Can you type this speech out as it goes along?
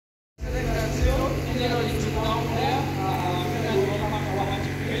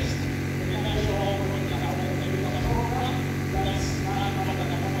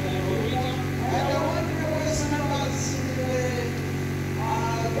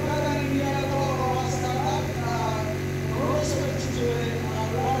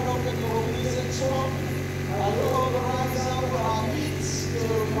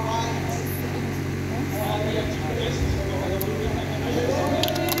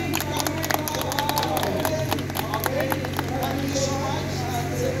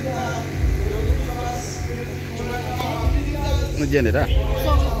General. So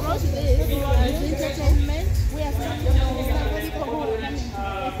we brought this entertainment. We are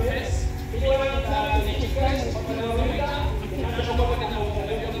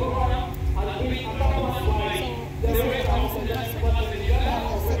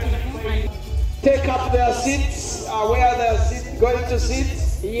take up their seats, where they are going to sit.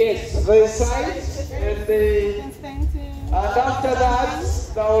 Yes, they side, and after that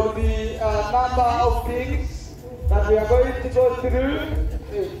there will be a number of things that we are going to go through.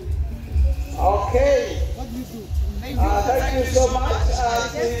 Okay. Thank you so much.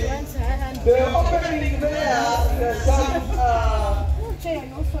 The opening there's some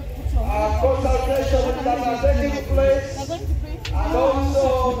consultations that are taking place, and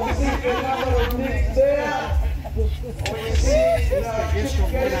also we see a number of things there. We see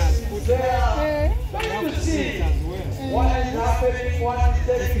chief guests there. Going to see what is happening, what is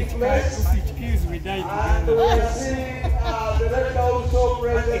taking place. And we are seeing the Rita also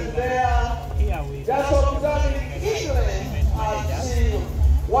present there. Just observing eagerly and see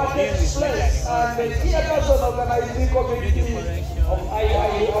what takes place. And the chairperson organizing committee of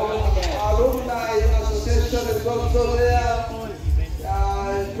Iuiu Alumni Association is also there,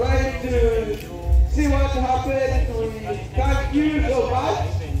 trying to see what happened. We thank you so much.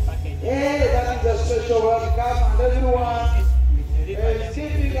 Hey, that is a special welcome, and everyone is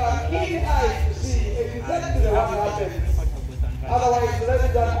keeping a keen eye to see exactly what happened. Otherwise,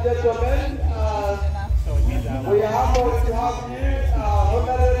 ladies and gentlemen, we are humbled to have you,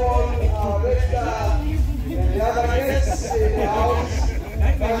 Honorable Rita, and the other guests in the house.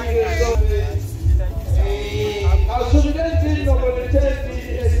 Thank you so much. Our superintendent of the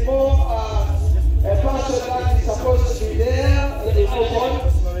is more a person that is supposed to be there.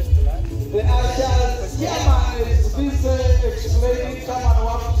 The ushers chairman is busy explaining someone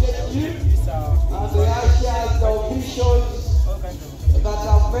wants to check you, and the ushers, the officials that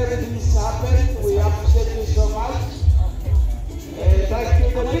have made this happen, we appreciate you so much. Thank you,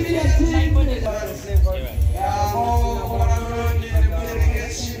 the media team.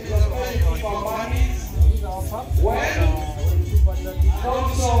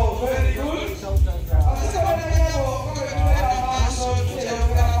 Also very good.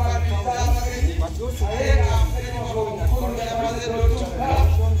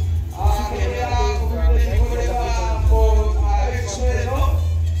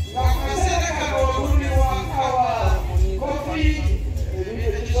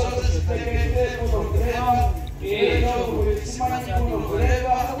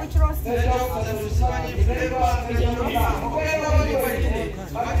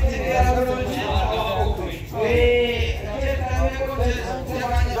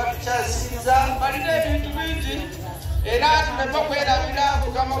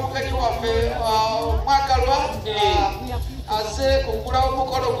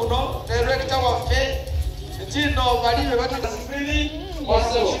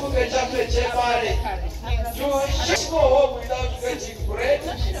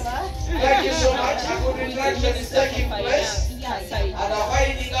 Thank you so much. A good interaction is taking place, and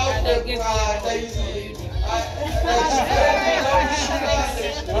finding out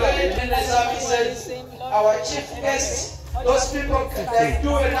services. Our chief guests, those people they do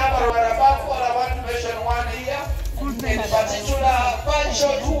a number of above all. I want to mention one here, in particular,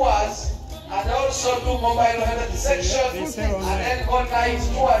 virtual tours, and also do mobile health section, and then online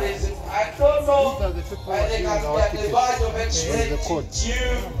tourism. I don't know why they can get the verge of explaining to you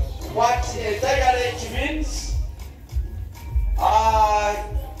what dialect means.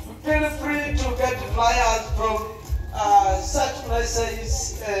 Feel free to get flyers from such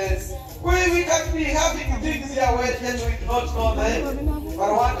places. We can be having things here where we do not know them, but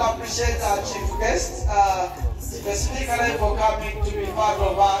I want to appreciate our chief guest, specifically for coming to be part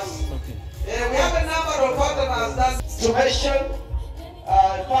of us. We have a number of partners that to mention,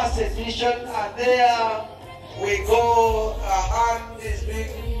 past edition, and there we go, a hand is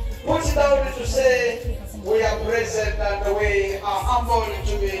being put down to say we are present and we are humbled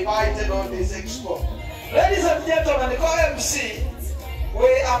to be invited on this expo. Ladies and gentlemen, the MC,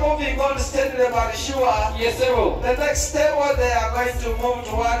 We are moving on steadily but sure. Yes, sir. The next step what they are going to move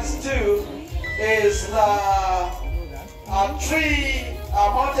towards to is a tree, a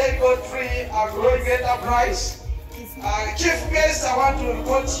mountain goat tree, a growing enterprise. Chief guest, I want to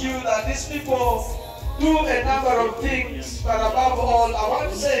report to you that these people do a number of things, but above all, I want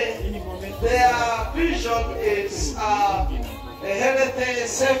to say their vision is a healthy,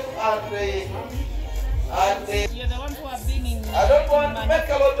 safe, and You're the one who are bringing. I don't want to make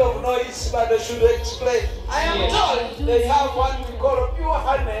a lot of noise, but I should explain. I am told they have what we call pure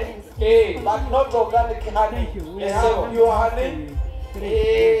honey, but not organic honey. They have pure honey.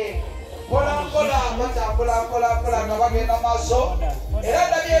 Pola kabagenda maso era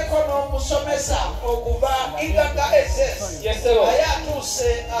ndabye kono musomesa okuva inganga SS naye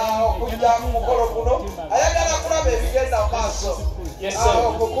atuuse okujja ku mukolo guno ayagala kulaba ebigenda maaso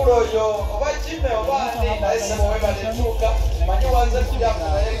omukulu oyo oba kime oba ani naye semuwebaletuuka manyi wanze kujaku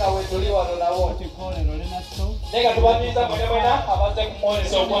naye nga wetuli wano nawo Nega tubaniza mwena abaze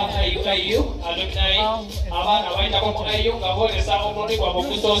kumwolesa obwa Iuiu Alumni abaana bayitako mu Iuiu nga boolesa omurundi gwabwe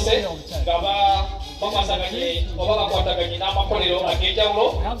ogusoose nga bamasaganye oba bakwataganye n'amakolero ag'enjawulo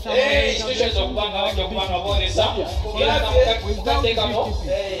institutions okuba nga bajja okuba nga boolesa era nga mukadde kano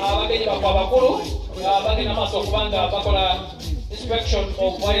abagenyi bakwe abakulu bagenda maaso okuba nga bakola inspection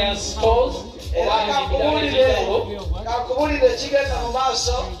of various stores. Kakubulire ekigenda mu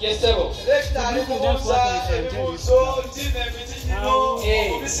maaso lekita ali kubuuza ebibuuzo nti n'emiti gino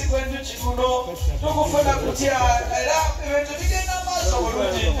omubisi gw'enjuki guno tugufuna kutya era ebintu bigenda mu maaso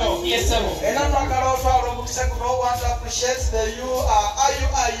bulungi nnyo era twagala otwala omukisa guno want to appreciate the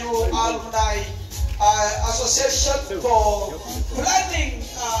Iuiu Alumni Association for planning.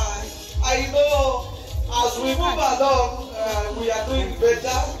 I know as we move along we are doing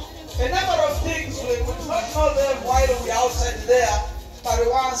better. A number of things we would not know them while we are outside there, but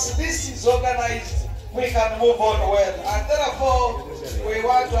once this is organized, we can move on well. And therefore, we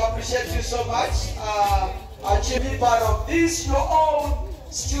want to appreciate you so much. Being part of this, your own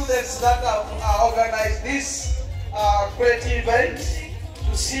students that have organized this great event,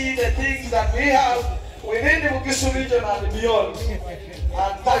 to see the things that we have within the Bukisu region and beyond.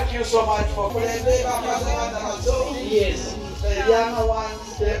 And thank you so much for playing. Yes. The younger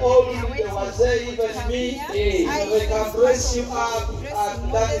ones, the old, the wazee, even me, they can dress you up,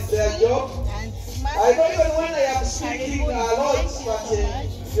 and that is their job. I don't even when I am speaking a lot, but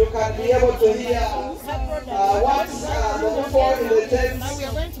you can be able to hear what the people in the tent.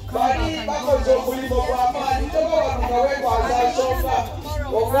 Bali bakoze okulima kw'amaanyi toba wanukawekwa azasoka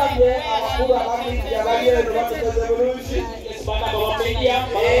okadde amakulu abamingi abali eno batukoze bulungi.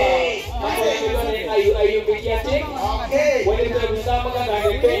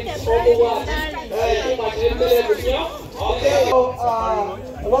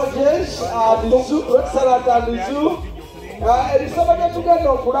 Rogers, excellent and Iuiu. It is somebody to get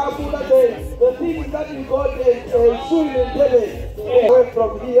up the thing that we got soon away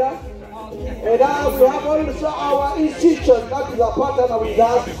from here. And now we have also our institution that is a partner with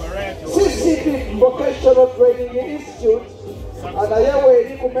us, CCP Vocational Training Institute. And I have a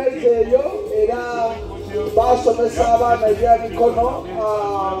yo, and basomesa abaana ebyamikono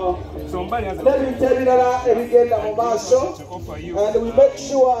n'ebintu ebigenda mu maaso, and we make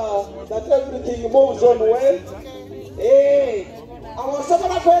sure that everything moves on well.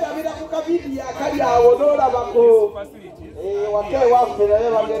 Osobola kwerabira ku kavidiyo akali awo n'olabako wate waffe naye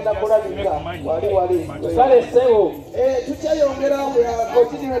bagenda kulabika wali tukyeyongera. We are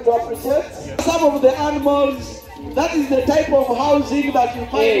continuing to appreciate some of the animals. That is the type of housing that you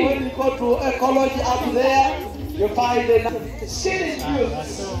find when you go to ecology up there. You find the city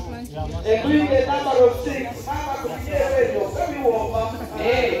views and doing a number of things.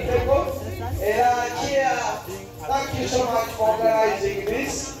 Thank you so much for organizing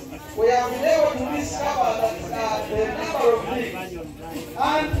this. We have been able to discover that the number of things.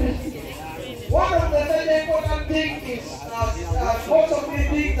 And one of the very important things is most of the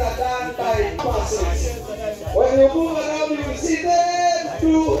things are done by persons. When you move around, you will see them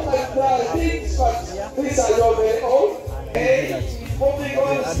do things, but these are your very own. Moving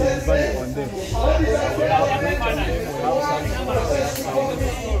on steadily.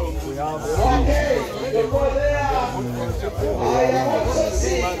 Okay, before there, I am also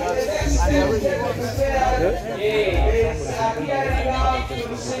seeing the next step is appearing now to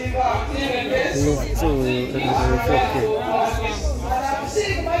receive activities. And I'm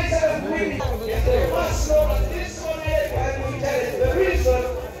seeing myself winning. The first know that this one and we tell it the reason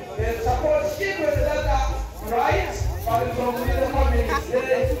is suppose children that are right, but from the community, the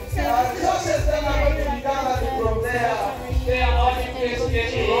resources that are going to be gathered from there, they are all in place.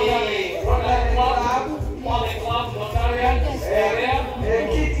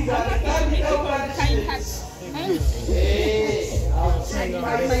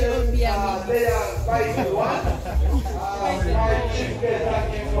 own biryani. They are buying one. My chicken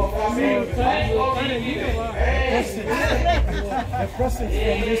for coming. The process from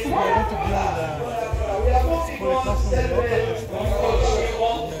this to be able to build We are moving on 7.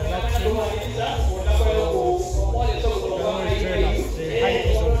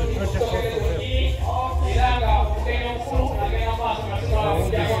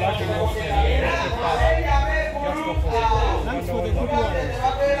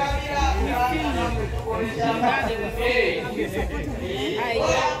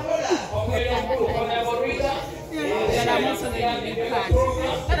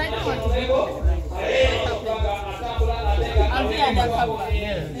 I'll be undercover.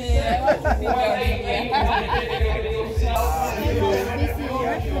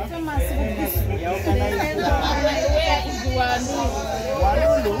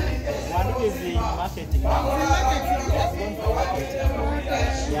 One is the marketing.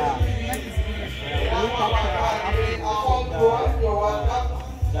 Yeah.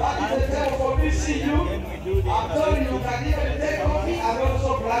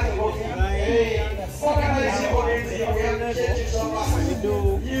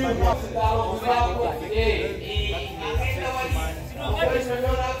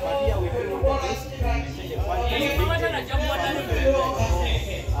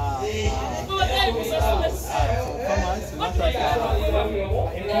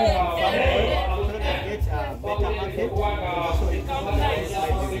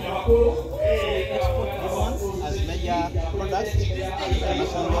 As major products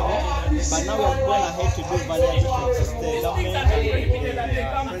international level, but now we have gone ahead to do value addition. Just the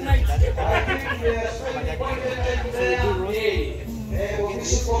government and so we do roasting,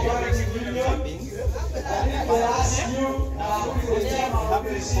 beans.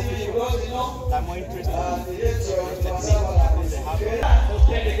 I'm more interested in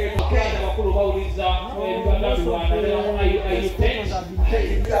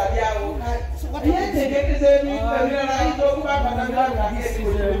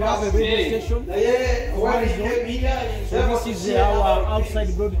So this is our outside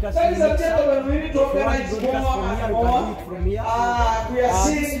broadcasting mixer. If you want to broadcast from here, you can do it from here.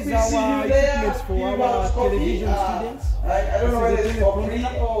 This is our equipment for our television students. I don't know whether it's for free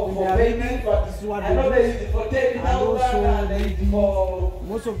or for payment, but This is what I know they that it's for taking And out also for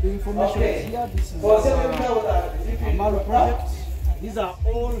most of the information is here. This is for our 7,000. Mbale project. These are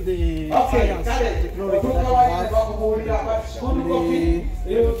all the Okay, science got it. and technology that we have. For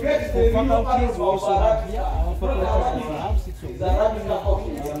faculties, we also have here. Our faculties, we have 6 of them.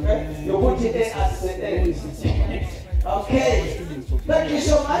 You put it in as the end. Okay. Thank you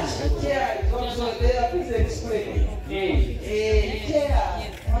so much. Chair is also there. Please explain. Chair.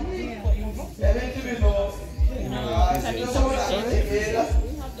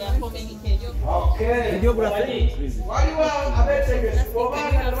 Okay. Videography. Why you are a better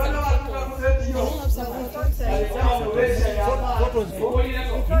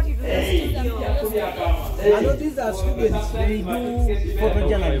I know these are students, they do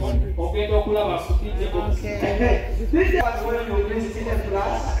photojournalism. Okay. This is when you visit a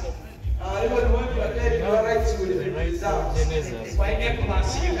class. Even when you attend your rights will be reserved. By A+, you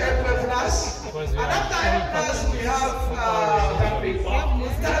have A+. And after A+, we have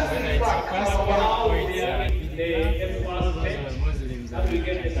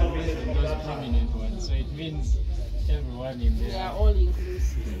So it means everyone in there. They are all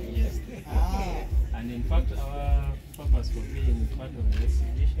inclusive. Yes. And in fact, our purpose for being part of the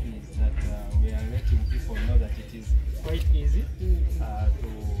exhibition is that we are letting people know that it is quite easy to have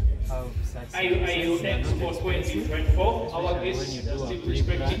such Iuiu Expo 2024. Our guests are still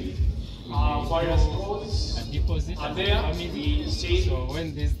respecting various codes. a deposit And there we see so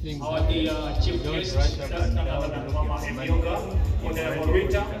when these things our happen, dear chief don't guest, rush that's up and none down other than looking Mama for money. Emyooga, Honorable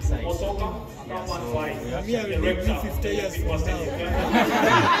Rita, Aside. Osoka, Kaman Wai, We have Director, 50 years Big Master You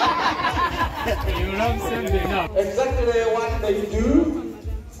have saved enough. exactly what they do.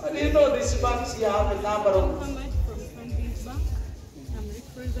 And you know these banks here have a number of I'm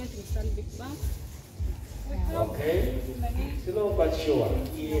representing Stanbic Bank. okay. Slow but sure.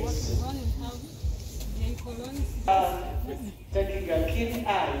 Yes. Taking a keen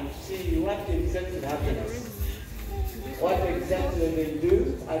eye to see what exactly happens. What exactly they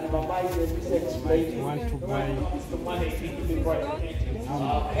do, and Mama is going to explain. Want to buy the money to be brought.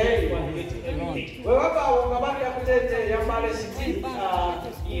 Okay. Wherever Mama Captain Yambale City,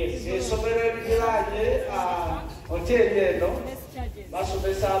 yes, so many hotel, no?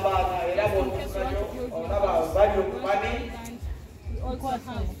 Basumesa abana era bontukayo onaba value money. We also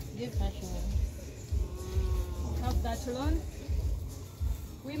have that loan.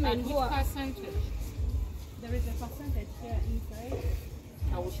 women who are... percentage? There is a percentage here inside.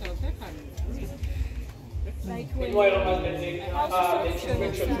 We shall take Like when Meanwhile, the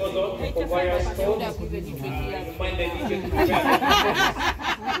inspection goes on for various stores. You find the details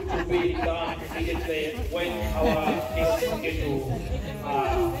to be done immediately when our kids get to.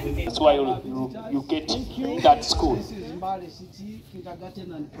 That's why you get that school. This is Mbale City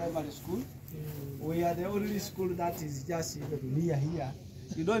Kindergarten and Primary School. We are the only school that is just near here.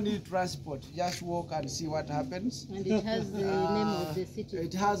 You don't need transport, just walk and see what happens. And it has the name of the city.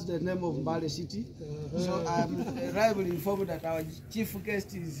 It has the name of Mbale City. So I'm arriving informed that our chief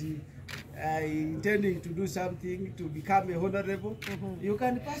guest is intending to do something to become a honorable. You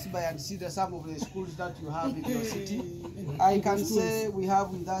can pass by and see some of the schools that you have in your city. I can say we have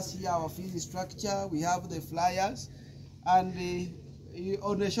with us here our fee structure, we have the flyers, and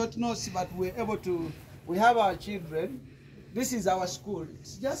on a short note, but we're able to, we have our children. This is our school.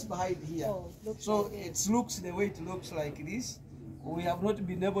 It's just behind here. So it looks the way it looks like this. We have not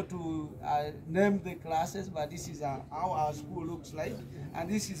been able to name the classes, but this is how our school looks like. And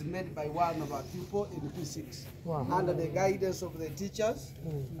this is made by one of our people in P6. Wow. Under the guidance of the teachers.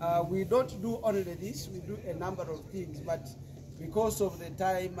 We don't do only this, we do a number of things, but because of the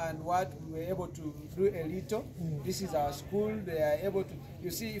time and what we were able to do a little, this is our school. They are able to,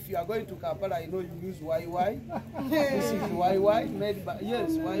 you see, if you are going to Kampala, I know you use YY. This is YY made by,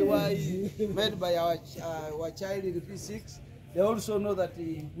 yes, YY made by our child in P6. They also know that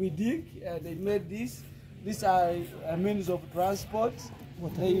we dig, they made this. These are a means of transport.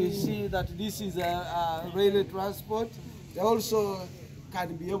 You see that this is a railway transport. They also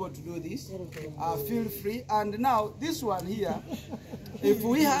can be able to do this. Feel free. And now this one here, if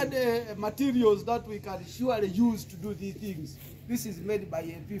we had materials that we can surely use to do these things, this is made by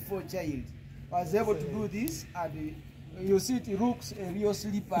a P4 child. Was able to do this, and you see it looks a real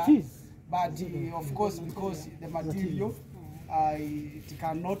slipper, but of course because the material it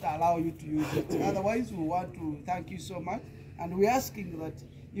cannot allow you to use it. Otherwise, we want to thank you so much, and we're asking that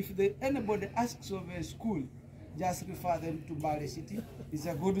if anybody asks of a school, just refer them to Mbale City. It's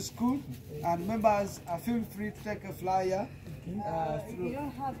a good school, and members feel free to take a flyer. You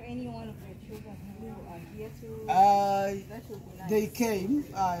don't have any one of your children who are here to... that would be nice. They came,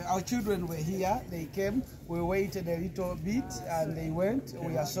 our children were here, they came, we waited a little bit and they went.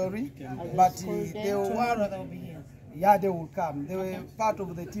 We are sorry, but they were one. Yeah, they will come. They were part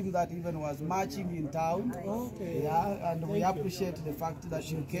of the team that even was marching in town. Yeah, and we appreciate the fact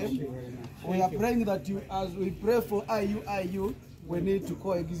that you came. We are praying that you, as we pray for Iuiu, we need to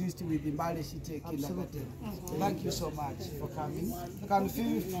coexist with the Mbale City Kindergarten. Thank you so much for coming. You can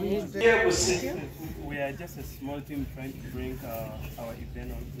feel free. We are just a small team trying to bring our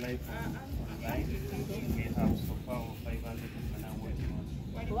event on live online. We have so far 500 people now working on.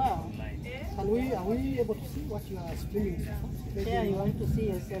 Wow. Are we able to see what you are streaming? Yeah, you want to see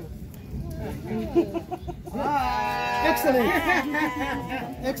yourself. Excellent.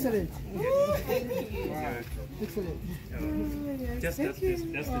 Excellent. Excellent. Just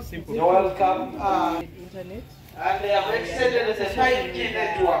a simple. You're welcome. internet. And they have extended the 5G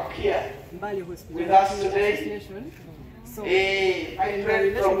network here with us today. So, my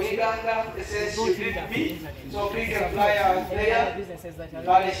friend from Uganda says you need me, so bring a flyer there. businesses that are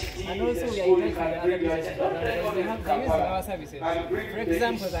Mbale City, and the also we school, are you can bring your child. they use our services. For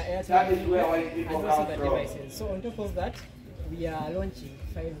example, the That Airtel is where white and people also come the from. devices. So on top of that, we are launching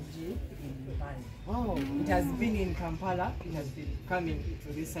 5G in Mbale. Wow. It has been in Kampala, it has been coming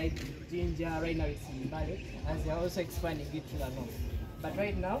to this side, Jinja, right now it's in Mbale, and they are also expanding it to the north. But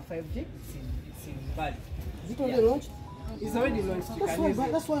right now, 5G it's in Mbale. Is it already launched? It's already launched. You can use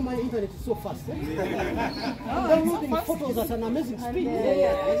it. That's why my internet is so fast. I'm downloading photos at an amazing speed.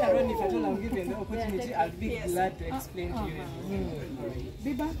 Later on, if at all I'm given the opportunity, I'll be glad to explain to you.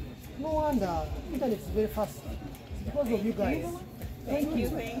 Biba, no wonder internet is very fast. It's because of you guys. Thank you.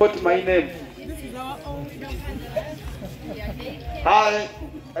 What's my name? Hi,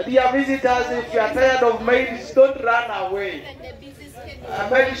 dear visitors, if you are tired of maids, don't run away. A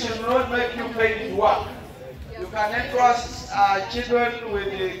maid should not make you paid work. You can entrust children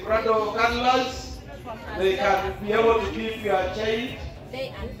with the cradle cuddlers. They can be able to keep your child.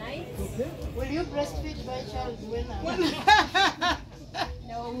 Day and night. Will you breastfeed my child when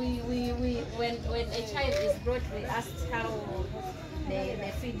No, when a child is brought, we ask how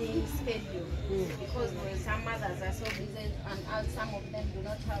the feeding schedule, because some mothers are so busy and some of them do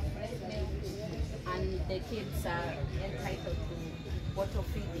not have breast milk, and the kids are entitled to bottle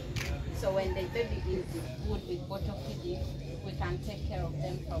feeding. So when the baby is good with bottle feeding, we can take care of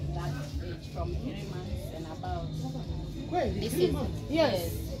them from that age, from 3 months and above. This is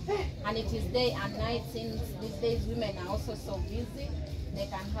yes, and it is day and night. Since these days women are also so busy, they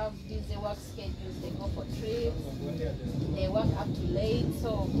can have busy work schedules. They go for trips, they work up to late.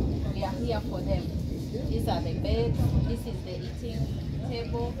 So we are here for them. These are the beds. This is the eating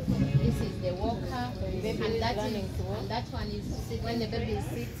table. This is the walker, and that one is when the baby is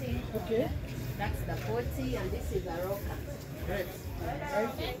sitting. Okay. That's the potty, and this is a rocker. Great.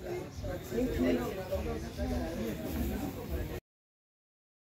 Thank you.